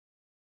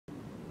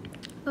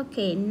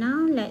Okay,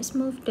 now let's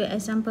move to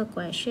example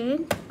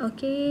question.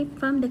 Okay,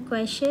 from the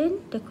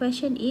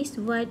question is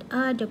what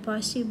are the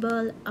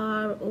possible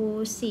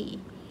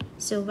ROC?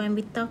 So when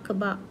we talk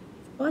about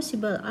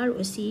possible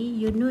ROC,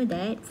 you know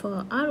that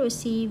for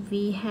ROC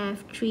we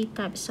have three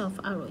types of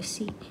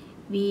ROC.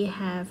 We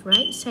have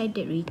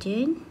right-sided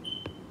region,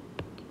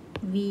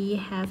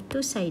 we have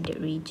two-sided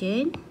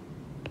region,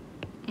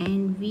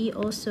 and we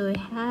also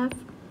have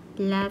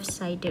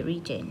left-sided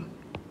region.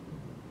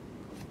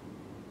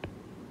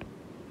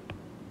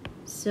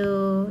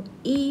 So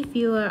if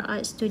you are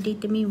asked to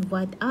determine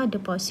what are the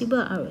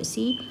possible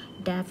ROC,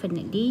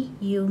 definitely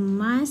you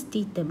must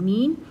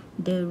determine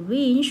the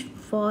range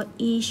for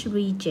each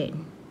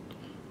region.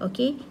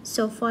 Okay,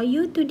 so for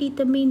you to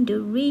determine the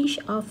range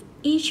of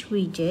each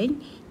region,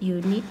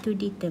 you need to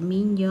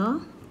determine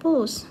your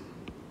poles.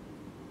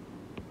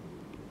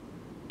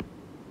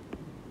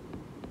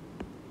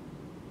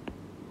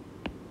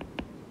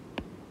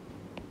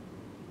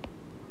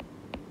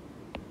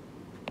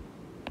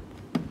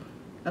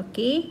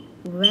 Okay,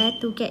 where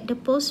to get the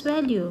poles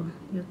value?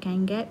 You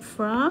can get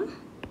from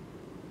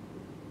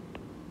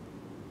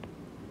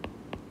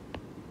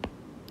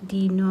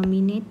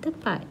denominator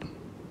part.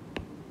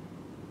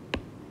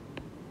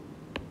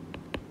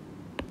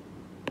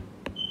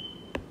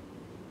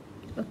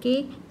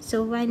 Okay,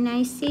 so when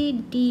I say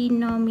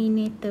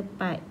denominator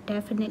part,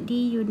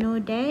 definitely you know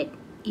that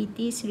it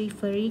is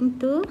referring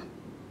to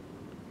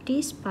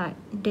this part,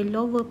 the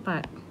lower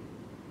part.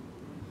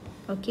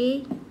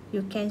 Okay,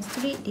 you can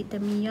straight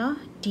determine your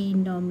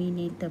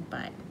denominator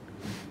part.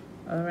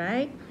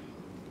 Alright.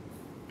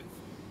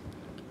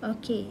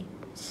 Okay,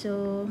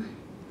 so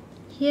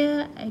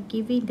here I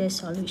giving the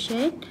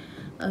solution.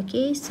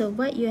 Okay, so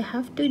what you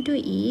have to do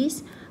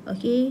is,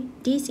 okay,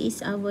 this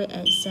is our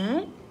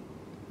XZ.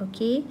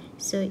 Okay,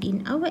 so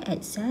in our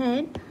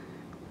XZ,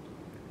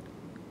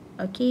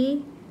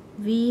 okay,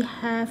 we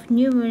have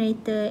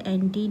numerator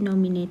and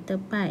denominator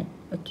part.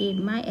 Okay,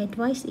 my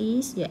advice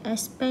is you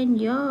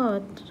expand your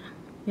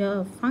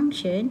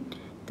function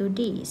to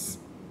this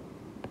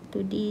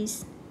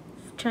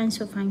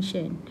transfer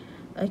function.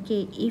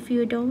 Okay, if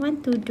you don't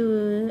want to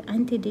do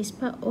until this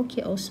part,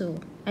 okay also,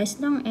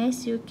 as long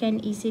as you can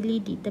easily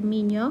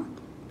determine your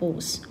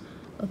poles.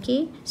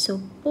 Okay,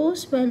 so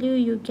poles value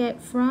you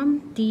get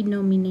from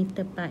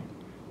denominator part.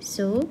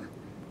 So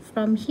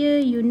from here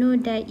you know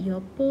that your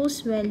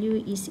poles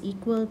value is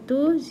equal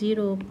to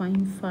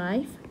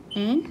 0.5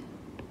 and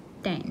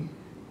 10.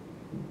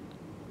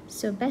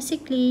 So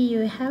basically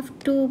you have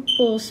two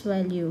poles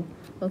value.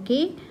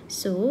 Okay,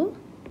 so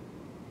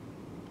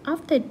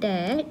after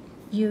that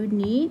you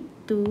need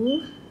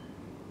to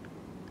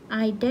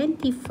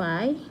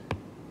identify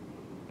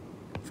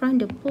from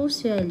the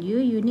poles value,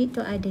 you need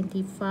to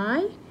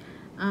identify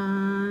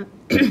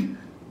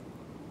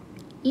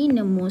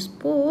innermost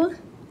pole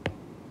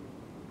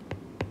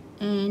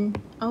and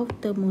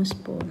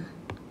outermost pole.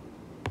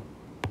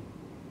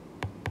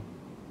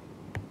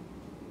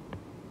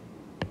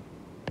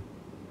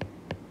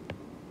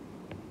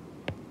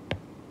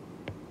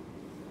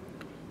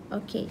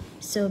 Okay,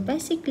 so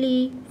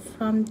basically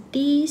from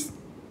this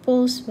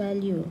poles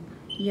value,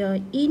 your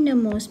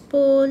innermost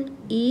pole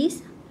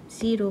is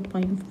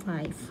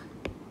 0.5.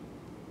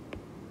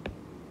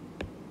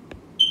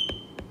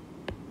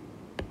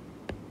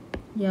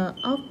 Your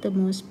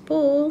outermost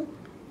pole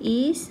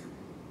is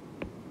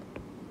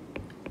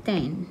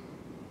 10.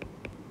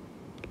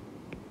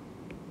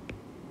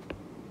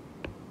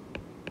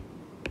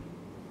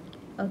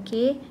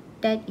 Okay,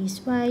 that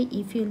is why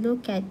if you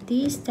look at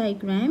this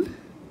diagram,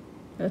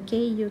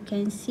 okay, you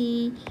can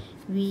see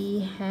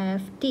we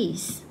have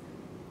this.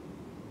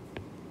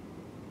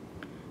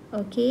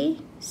 Okay,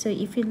 so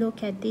if you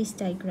look at this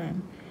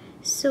diagram,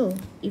 so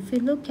if you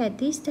look at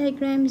this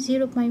diagram,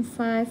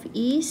 0.5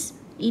 is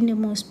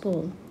innermost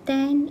pole,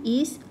 10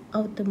 is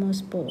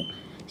outermost pole.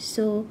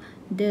 So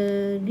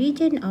the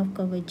region of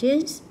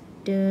convergence,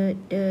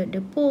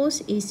 the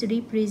poles is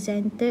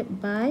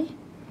represented by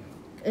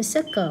a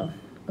circle.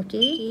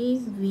 Okay,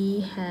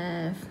 we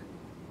have,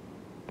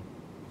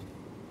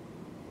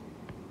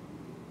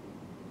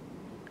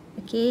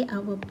 okay,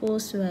 our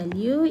poles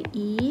value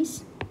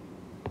is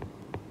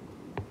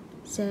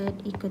Z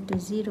equal to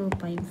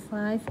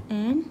 0.5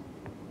 and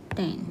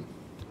 10.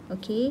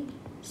 Okay,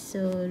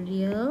 so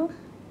real,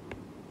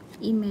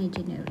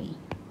 imaginary.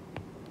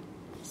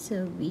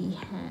 So we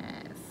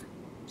have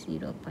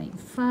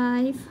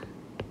 0.5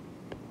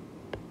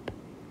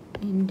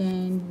 and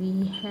then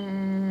we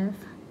have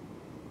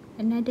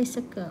another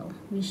circle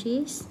which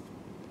is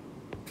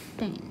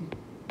 10.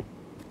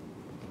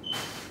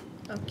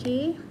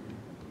 Okay,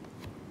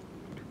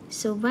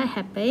 so what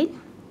happened?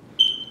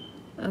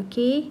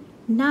 Okay,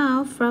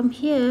 now from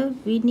here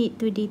we need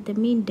to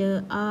determine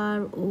the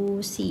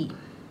ROC.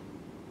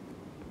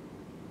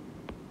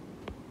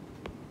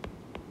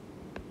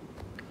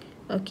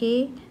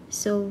 Okay,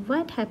 so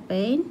what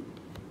happened?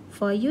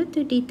 For you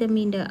to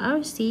determine the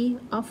ROC,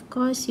 of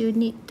course you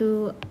need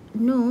to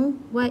know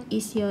what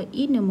is your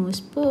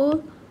innermost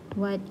pole,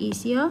 what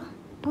is your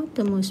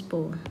outermost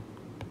pole.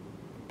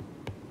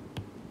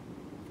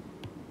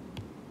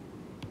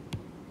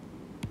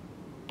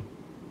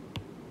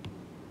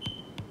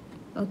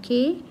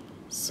 Okay,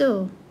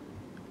 so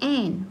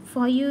and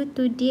for you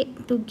to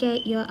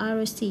get your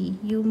ROC,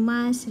 you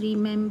must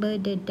remember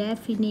the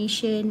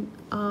definition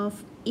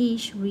of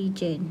each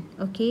region.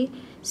 Okay,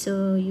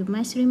 so you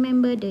must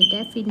remember the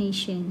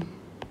definition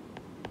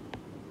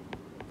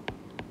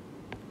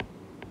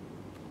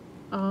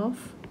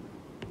of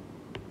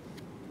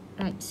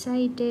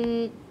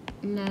right-sided,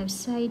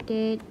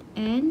 left-sided,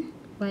 and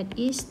what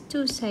is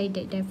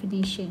two-sided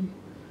definition.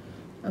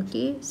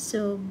 Okay,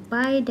 so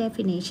by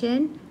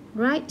definition,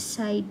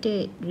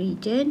 right-sided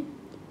region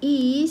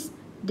is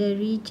the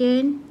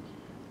region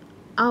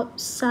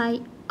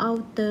outside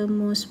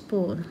outermost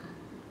pole.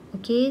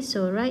 Okay,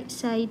 so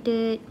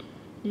right-sided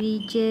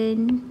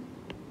region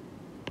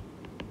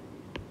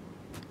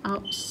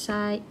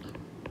outside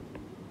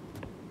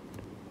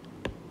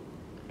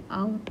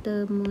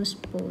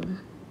outermost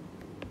pole.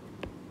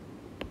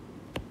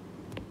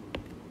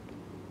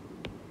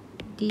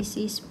 This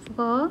is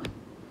for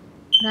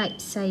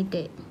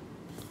right-sided.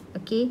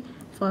 Okay,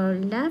 for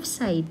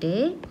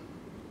left-sided,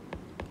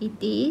 it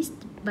is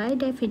by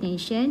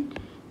definition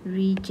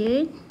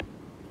region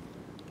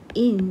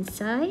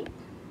inside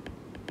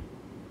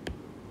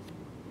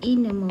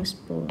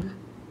innermost pole.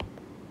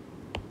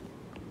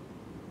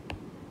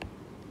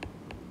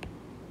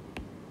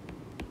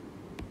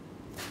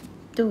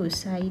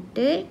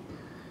 Two-sided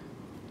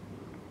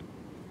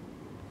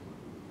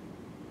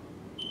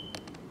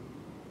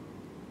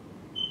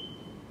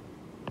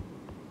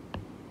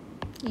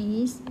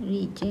is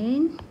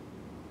region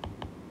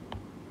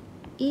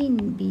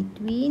in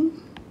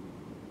between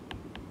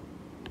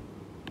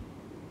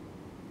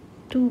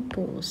two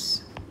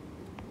poles.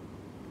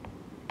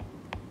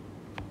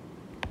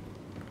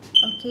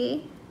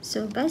 Okay,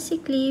 so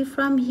basically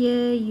from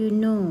here you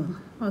know,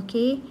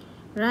 okay,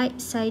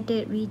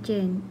 right-sided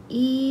region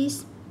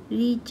is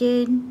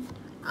region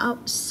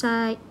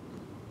outside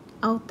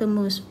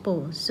outermost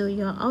pole. So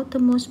your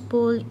outermost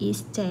pole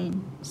is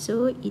 10,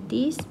 so it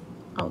is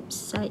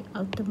outside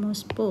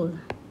outermost pole.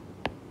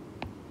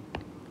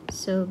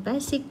 So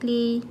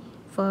basically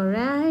for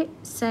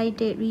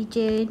right-sided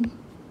region,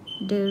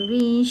 the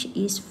range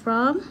is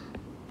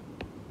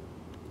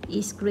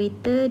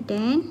greater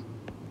than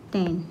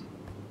 10.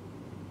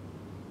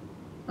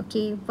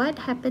 Okay, what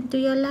happened to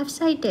your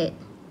left-sided?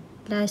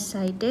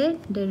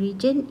 Left-sided, the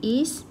region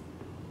is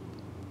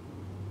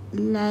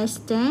less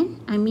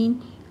than,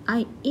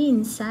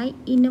 inside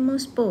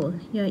innermost pole.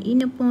 Your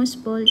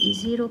innermost pole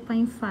is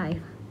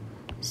 0.5.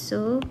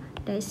 So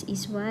that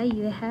is why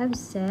you have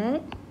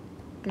Z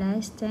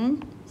less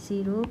than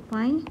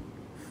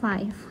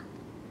 0.5.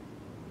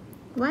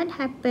 What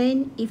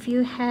happened if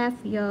you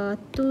have your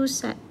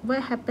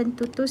what happened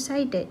to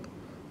two-sided?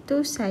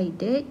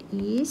 Two-sided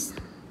is,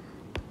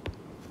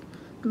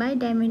 by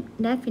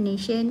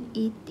definition,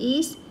 it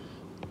is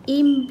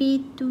in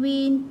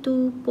between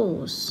two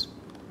poles.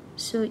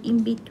 So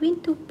in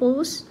between two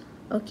poles,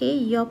 okay,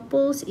 your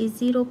poles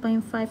is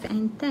 0.5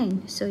 and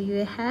 10. So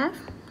you have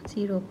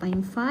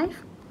 0.5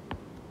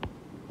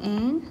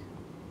 and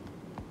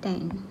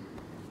 10.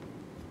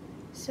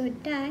 So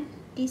that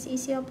this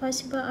is your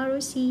possible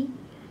ROC.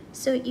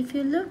 So if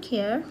you look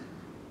here,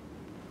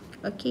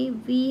 okay,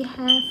 we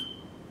have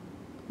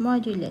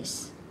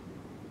modulus.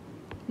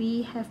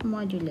 We have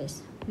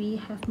modulus.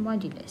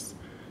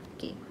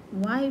 Okay,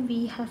 why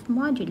we have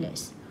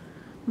modulus?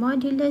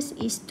 Modulus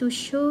is to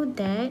show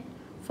that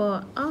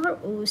for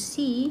ROC,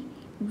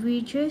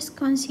 we just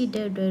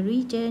consider the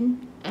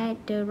region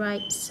at the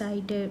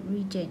right-sided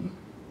region.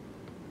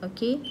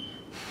 Okay,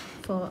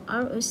 for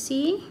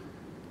ROC,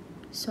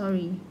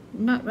 sorry,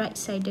 not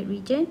right-sided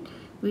region,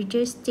 we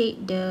just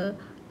take the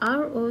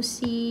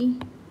ROC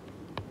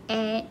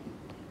at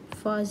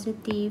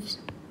positive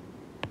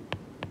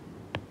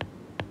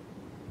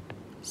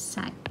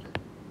side.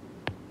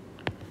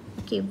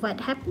 Okay,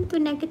 what happened to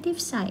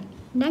negative side?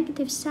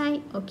 Negative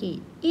side,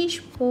 okay,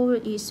 each pole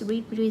is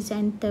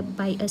represented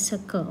by a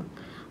circle.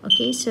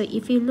 Okay, so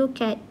if you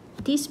look at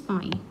this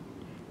point,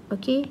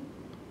 okay,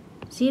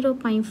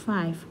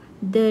 0.5,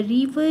 the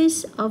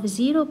reverse of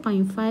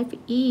 0.5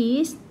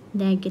 is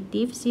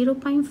negative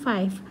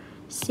 0.5.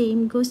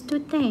 Same goes to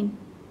 10.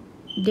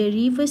 The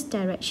reverse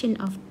direction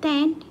of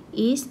 10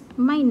 is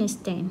minus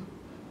 10.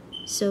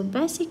 So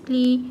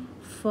basically,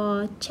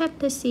 for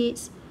chapter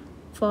 6,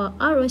 for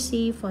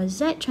ROC, for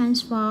Z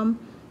transform,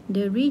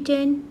 the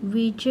region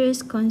we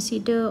just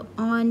consider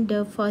on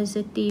the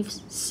positive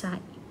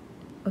side.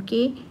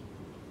 Okay,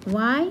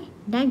 why?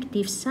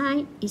 Negative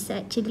side is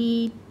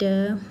actually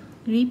the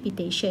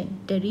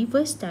repetition, the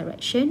reverse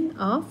direction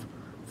of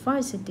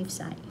positive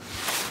side.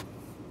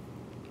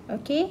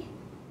 Okay.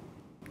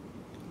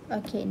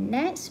 Okay,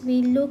 next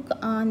we look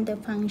on the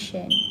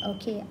function.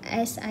 Okay,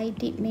 as I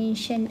did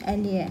mention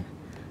earlier,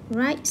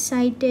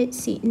 right-sided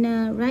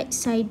signal,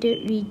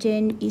 right-sided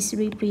region is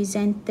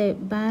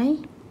represented by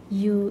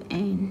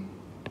UN.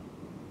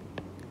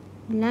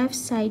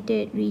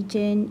 Left-sided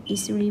region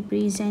is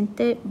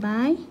represented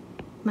by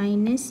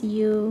minus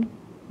U,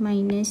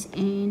 minus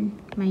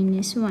N,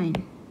 minus 1.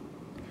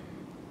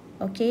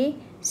 Okay,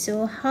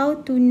 So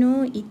how to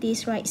know it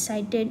is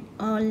right-sided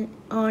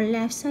or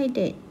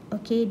left-sided?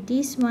 Okay,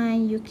 this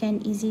one you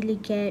can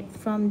easily get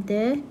from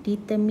the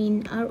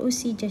determine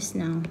ROC just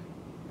now.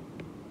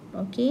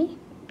 Okay,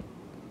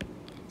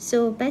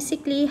 so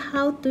basically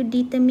how to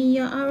determine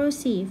your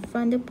ROC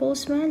from the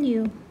poles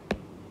value.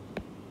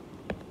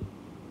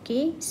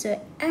 Okay,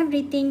 so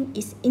everything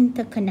is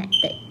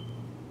interconnected.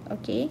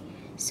 Okay,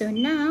 so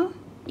now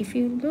if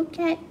you look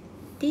at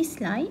this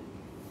slide,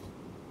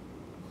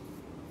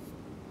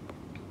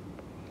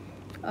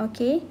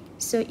 okay,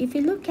 so if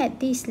you look at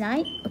this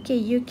slide, okay,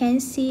 you can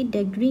see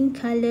the green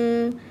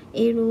color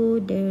arrow,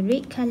 the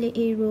red color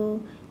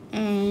arrow,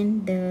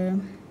 and the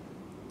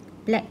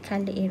black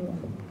color arrow.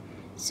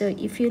 So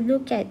if you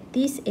look at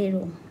this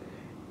arrow,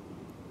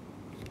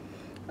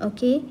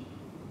 okay,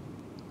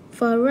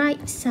 for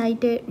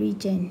right-sided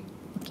region,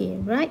 okay,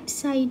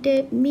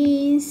 right-sided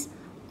means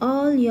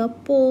all your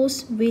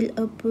poles will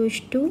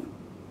approach to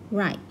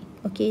right.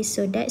 Okay,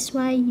 so that's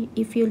why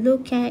if you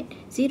look at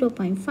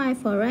 0.5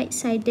 for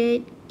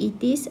right-sided,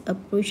 it is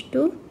approach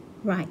to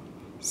right.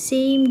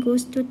 Same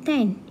goes to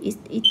 10.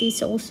 It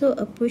is also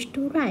approach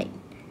to right.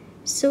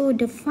 So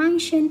the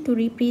function to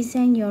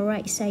represent your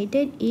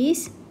right-sided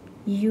is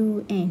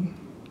UN.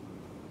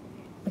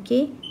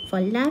 Okay, for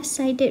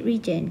left-sided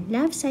region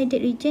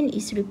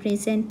is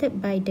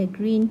represented by the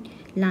green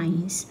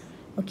lines.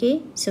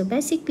 Okay, so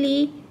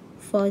basically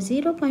for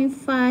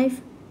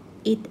 0.5,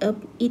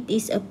 it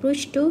is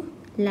approach to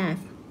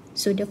left.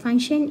 So the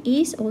function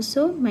is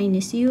also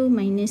minus u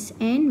minus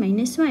n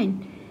minus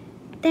 1.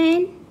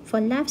 10 for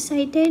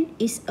left-sided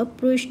is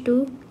approach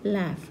to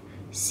left.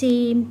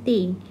 Same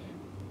thing.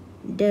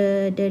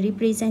 The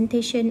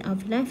representation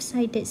of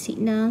left-sided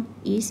signal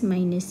is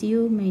minus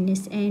u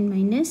minus n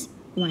minus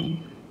 1.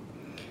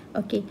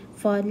 Okay,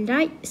 for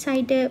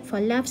right-sided, for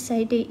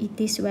left-sided,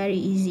 it is very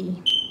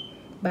easy.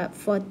 But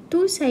for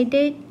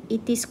two-sided,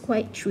 it is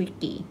quite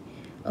tricky.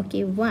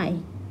 Okay,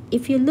 why?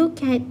 If you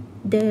look at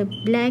the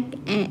black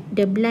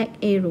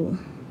arrow,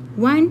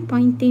 one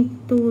pointing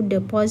to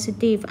the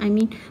positive,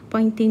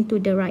 pointing to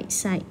the right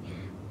side.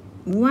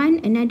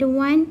 Another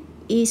one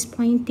is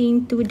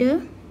pointing to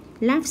the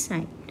left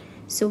side.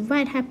 So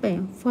what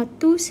happened? For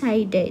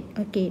two-sided,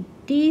 okay,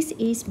 this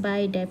is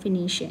by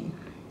definition.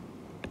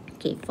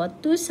 Okay, for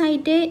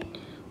two-sided,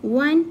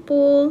 one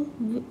pole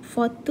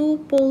for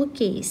two-pole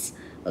case.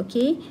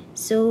 Okay,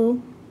 so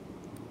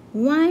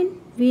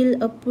one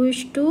will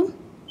approach to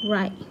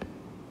right.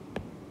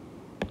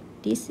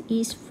 This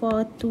is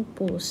for two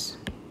poles.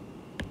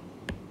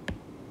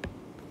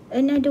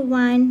 Another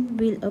one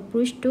will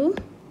approach to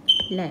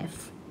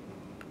left.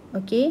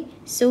 Okay,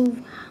 so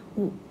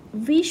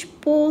which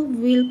pole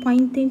will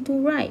pointing to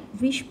right?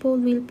 Which pole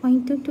will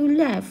pointing to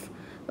left?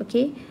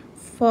 Okay,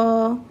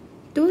 for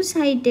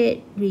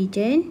two-sided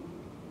region,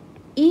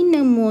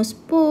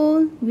 innermost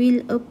pole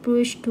will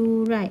approach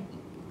to right.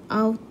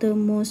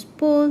 Outermost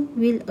pole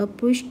will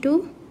approach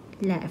to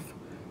left.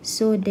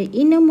 So the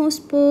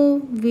innermost pole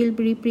will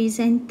be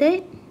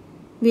represented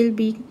with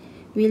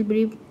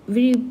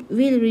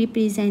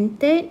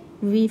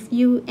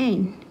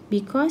UN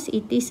because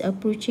it is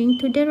approaching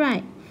to the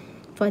right.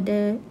 For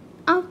the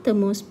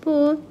outermost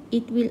pole,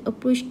 it will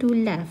approach to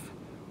left.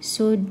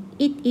 So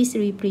it is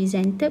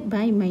represented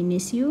by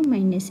minus u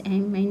minus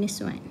n minus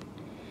 1.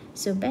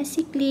 So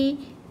basically,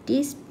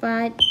 this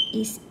part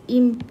is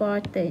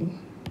important.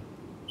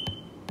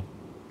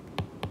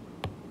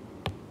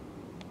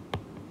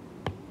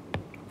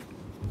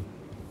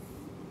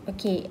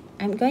 Okay,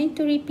 I'm going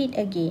to repeat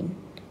again.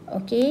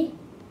 Okay.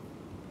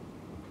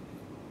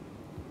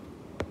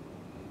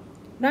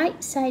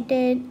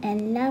 Right-sided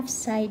and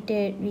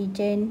left-sided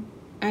region,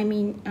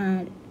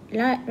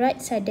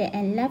 right-sided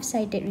and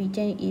left-sided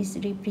region is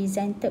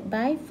represented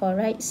by, for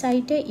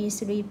right-sided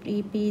is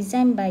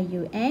represented by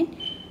UN,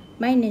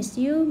 minus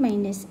u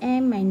minus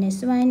m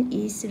minus 1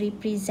 is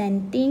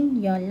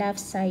representing your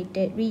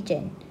left-sided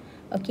region.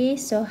 Okay,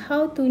 so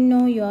how to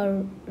know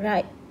your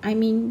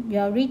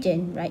your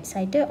region,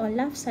 right-sided or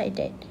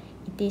left-sided?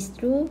 It is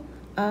through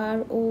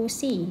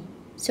ROC.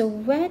 So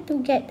where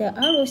to get the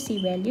ROC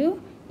value?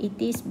 It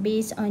is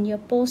based on your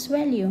poles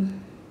value.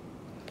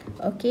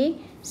 Okay,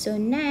 so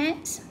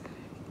next,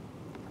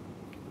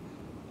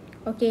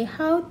 okay,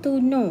 how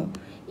to know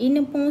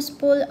innermost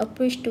pole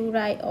approach to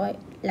right or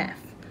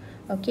left?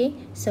 Okay,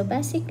 so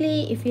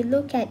basically if you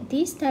look at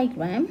this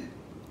diagram,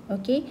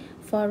 okay,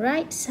 for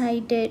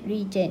right-sided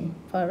region,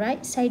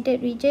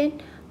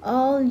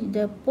 all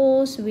the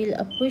poles will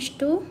approach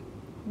to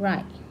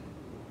right.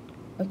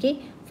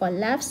 Okay, for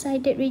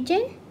left-sided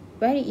region,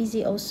 very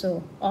easy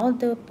also. All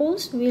the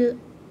poles will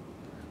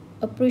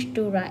approach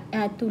to right,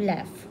 to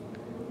left.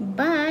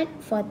 But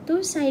for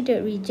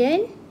two-sided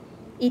region,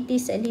 it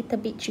is a little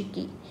bit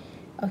tricky.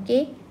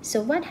 Okay,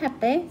 so what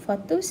happened for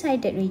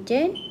two-sided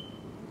region?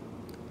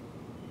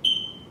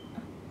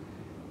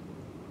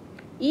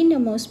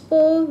 Innermost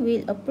pole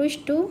will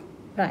approach to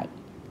right.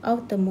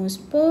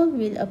 Outermost pole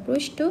will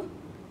approach to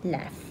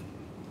left.